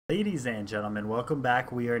Ladies and gentlemen, welcome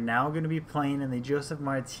back. We are now going to be playing in the JOSEF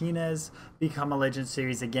Martinez Become a Legend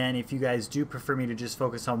series again. If you guys do prefer me to just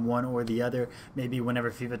focus on one or the other, maybe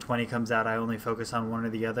whenever FIFA 20 comes out, I only focus on one or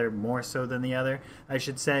the other, more so than the other, I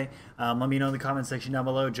should say. Let me know in the comment section down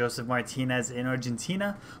below, JOSEF Martinez in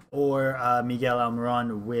Argentina or Miguel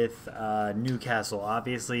Almiron with Newcastle.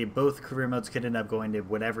 Obviously, both career modes could end up going to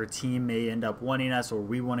whatever team may end up wanting us or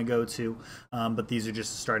we want to go to, but these are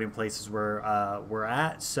just the starting places where we're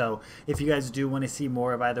at. So if you guys do want to see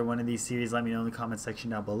more of either one of these series, let me know in the comment section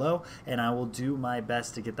down below, and I will do my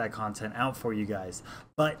best to get that content out for you guys.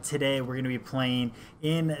 But today we're going to be playing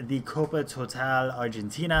in the Copa Total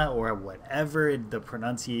Argentina, or whatever the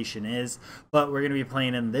pronunciation is, but we're going to be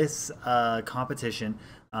playing in this competition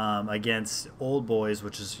against Old Boys,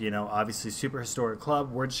 which is, obviously super historic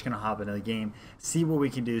club. We're just going to hop into the game, see what we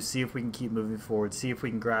can do, see if we can keep moving forward, see if we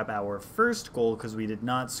can grab our first goal, because we did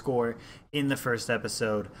not score in the first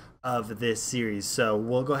episode of this series. So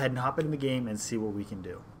we'll go ahead and hop into the game and see what we can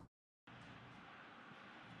do.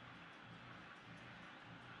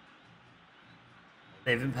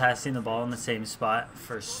 They've been passing the ball in the same spot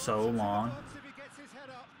for so long.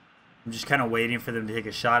 I'm just kind of waiting for them to take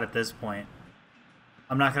a shot at this point.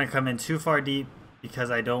 I'm not going to come in too far deep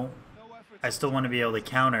because I still want to be able to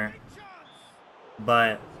counter.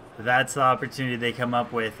 But that's the opportunity they come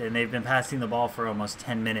up with, and they've been passing the ball for almost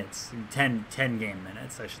 10 minutes. 10 game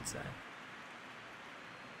minutes, I should say.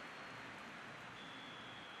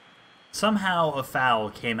 Somehow a foul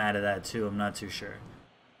came out of that too, I'm not too sure.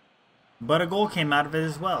 But a goal came out of it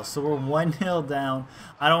as well, so we're 1-0 down.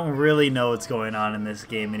 I don't really know what's going on in this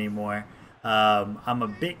game anymore. I'm a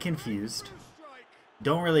bit confused.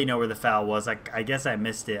 Don't really know where the foul was. I guess I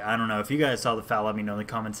missed it. I don't know. If you guys saw the foul, let me know in the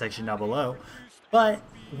comment section down below. But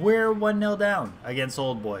we're 1-0 down against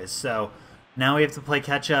Old Boys. So now we have to play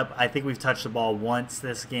catch up. I think we've touched the ball once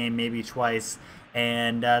this game, maybe twice.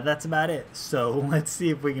 And that's about it. So let's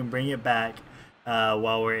see if we can bring it back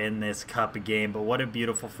while we're in this cup game. But what a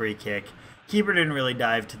beautiful free kick. Keeper didn't really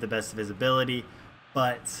dive to the best of his ability,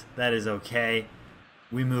 but that is okay.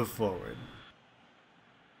 We move forward.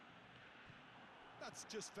 That's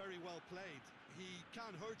just very well played. He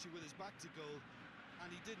can't hurt you with his back to goal,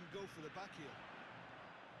 and he didn't go for the back heel.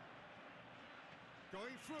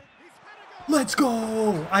 Going through, he's had a goal. Let's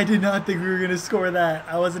go! I did not think we were going to score that.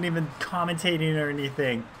 I wasn't even commentating or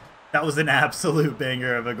anything. That was an absolute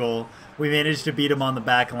banger of a goal. We managed to beat him on the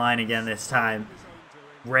back line again this time.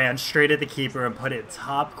 Ran straight at the keeper and put it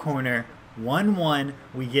top corner. 1-1.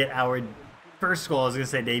 We get our first goal. I was going to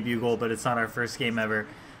say debut goal, but it's not our first game ever.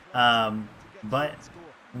 But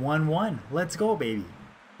 1-1. Let's go, baby.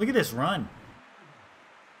 Look at this run.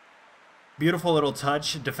 Beautiful little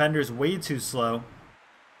touch. Defender's way too slow.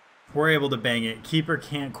 We're able to bang it. Keeper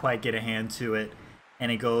can't quite get a hand to it.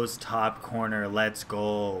 And it goes top corner. Let's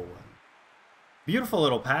go. Beautiful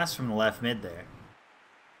little pass from the left mid there.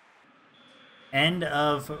 End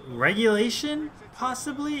of regulation,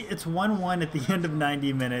 possibly? It's 1-1 at the end of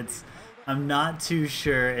 90 minutes. I'm not too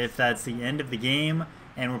sure if that's the end of the game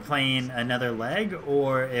and we're playing another leg,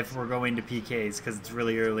 or if we're going to PKs because it's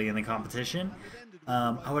really early in the competition.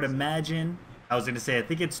 I would imagine, I was going to say, I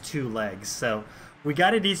think it's 2 legs. So we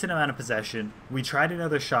got a decent amount of possession. We tried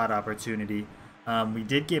another shot opportunity. We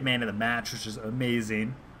did get man of the match, which is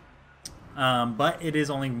amazing. But it is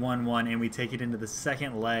only 1-1, and we take it into the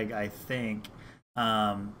second leg, I think.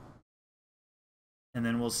 And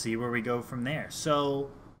then we'll see where we go from there.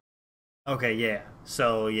 So, okay, yeah.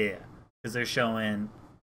 So, yeah. Because they're showing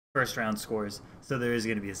first round scores. So there is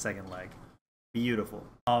going to be a second leg. Beautiful.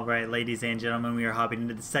 All right, ladies and gentlemen, we are hopping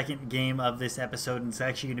into the second game of this episode, and it's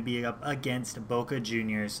actually going to be up against Boca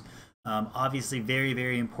Juniors. Obviously, very,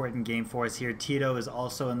 very important game for us here. Tito is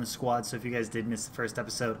also in the squad, so if you guys did miss the first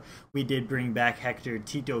episode, we did bring back Hector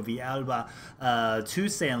Tito Villalba to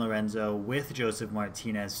San Lorenzo with JOSEF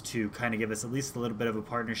Martinez to kind of give us at least a little bit of a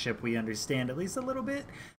partnership. We understand at least a little bit,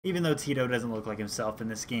 even though Tito doesn't look like himself in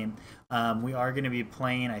this game. We are going to be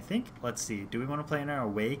playing, I think, let's see, do we want to play in our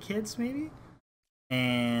away kits maybe?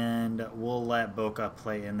 And we'll let Boca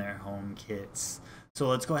play in their home kits. So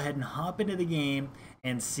let's go ahead and hop into the game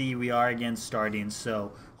and see. We are again starting,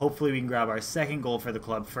 so hopefully we can grab our second goal for the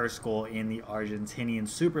club, first goal in the Argentinian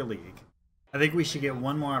Super League. I think we should get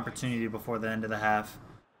one more opportunity before the end of the half.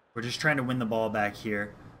 We're just trying to win the ball back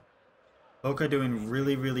here. Boca doing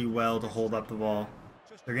really, really well to hold up the ball.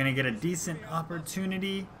 They're going to get a decent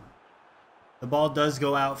opportunity. The ball does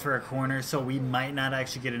go out for a corner, so we might not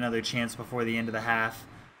actually get another chance before the end of the half.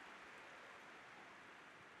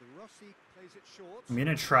 I'm going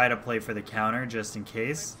to try to play for the counter just in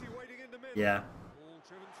case. Yeah.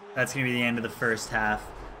 That's going to be the end of the first half.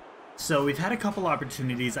 So we've had a couple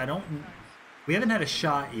opportunities. We haven't had a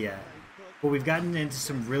shot yet, but we've gotten into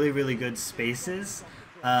some really, really good spaces.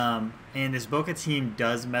 And this Boca team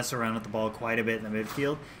does mess around with the ball quite a bit in the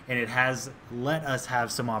midfield, and it has let us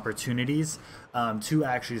have some opportunities to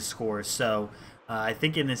actually score. So I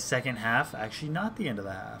think in this second half, actually not the end of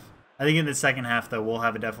the half, I think in the second half, though, we'll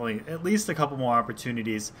have definitely at least a couple more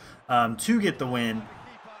opportunities to get the win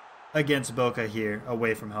against Boca here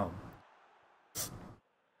away from home.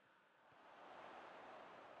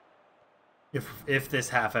 If this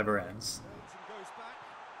half ever ends.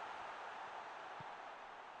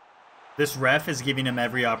 This ref is giving him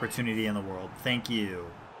every opportunity in the world. Thank you.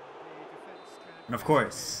 And of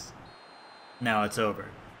course, now it's over.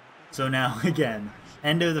 So now, again,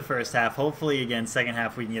 end of the first half. Hopefully, again, second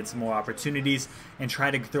half we can get some more opportunities and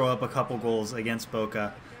try to throw up a couple goals against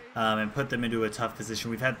Boca and put them into a tough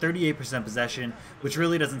position. We've had 38% possession, which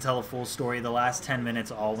really doesn't tell a full story. The last 10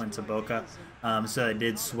 minutes all went to Boca, so it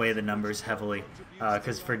did sway the numbers heavily.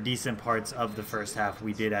 Because for decent parts of the first half,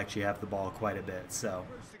 we did actually have the ball quite a bit. So.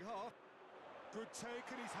 Good take,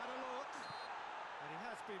 and he's had a look, and he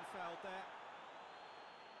has been fouled there.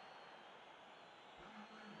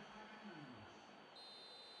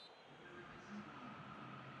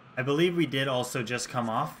 I believe we did also just come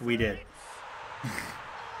off. We did.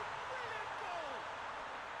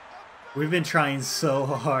 We've been trying so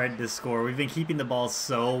hard to score. We've been keeping the ball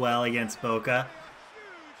so well against Boca.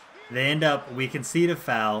 They end up, we concede a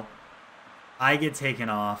foul. I get taken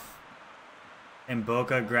off. And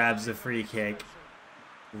Boca grabs the free kick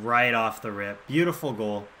right off the rip. Beautiful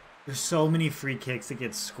goal. There's so many free kicks that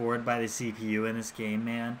get scored by the CPU in this game,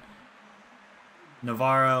 man.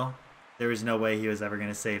 Navarro, there was no way he was ever going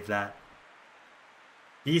to save that.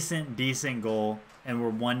 Decent goal, and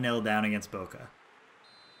we're 1-0 down against Boca.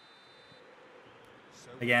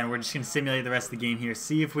 Again, we're just going to simulate the rest of the game here,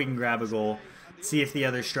 see if we can grab a goal, see if the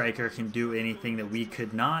other striker can do anything that we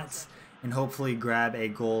could not, and hopefully grab a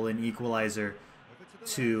goal, an equalizer,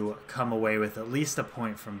 to come away with at least a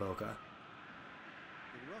point from Boca.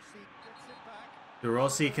 De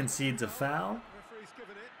Rossi concedes a foul.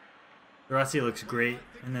 De Rossi looks great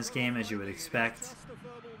in this game, as you would expect.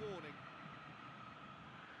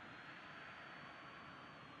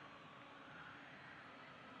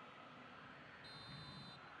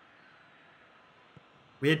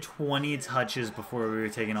 We had 20 touches before we were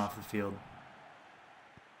taken off the field.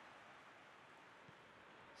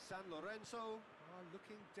 San Lorenzo are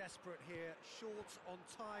looking desperate here, short on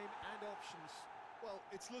time and options. Well,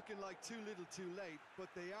 it's looking like too little too late, but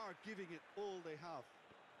they are giving it all they have.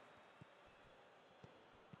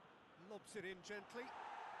 Lobs it in gently.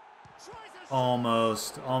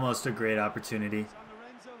 Almost a great opportunity. San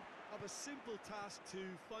Lorenzo have a simple task to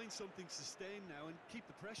find something sustained now and keep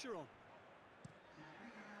the pressure on.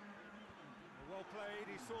 Well played,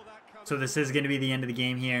 he saw that coming. So this is going to be the end of the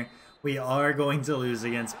game here. We are going to lose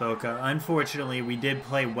against Boca. Unfortunately, we did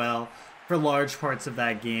play well for large parts of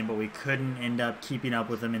that game, but we couldn't end up keeping up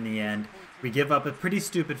with them in the end. We give up a pretty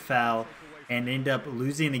stupid foul and end up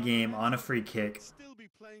losing the game on a free kick,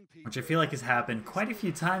 which I feel like has happened quite a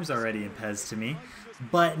few times already in PES to me.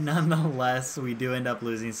 But nonetheless, we do end up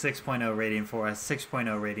losing. 6.0 rating for us,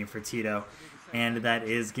 6.0 rating for Tito. And that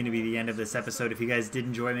is going to be the end of this episode. If you guys did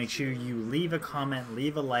enjoy, make sure you leave a comment,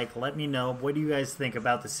 leave a like. Let me know, what do you guys think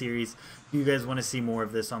about the series? Do you guys want to see more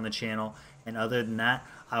of this on the channel? And other than that,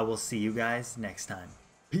 I will see you guys next time.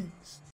 Peace.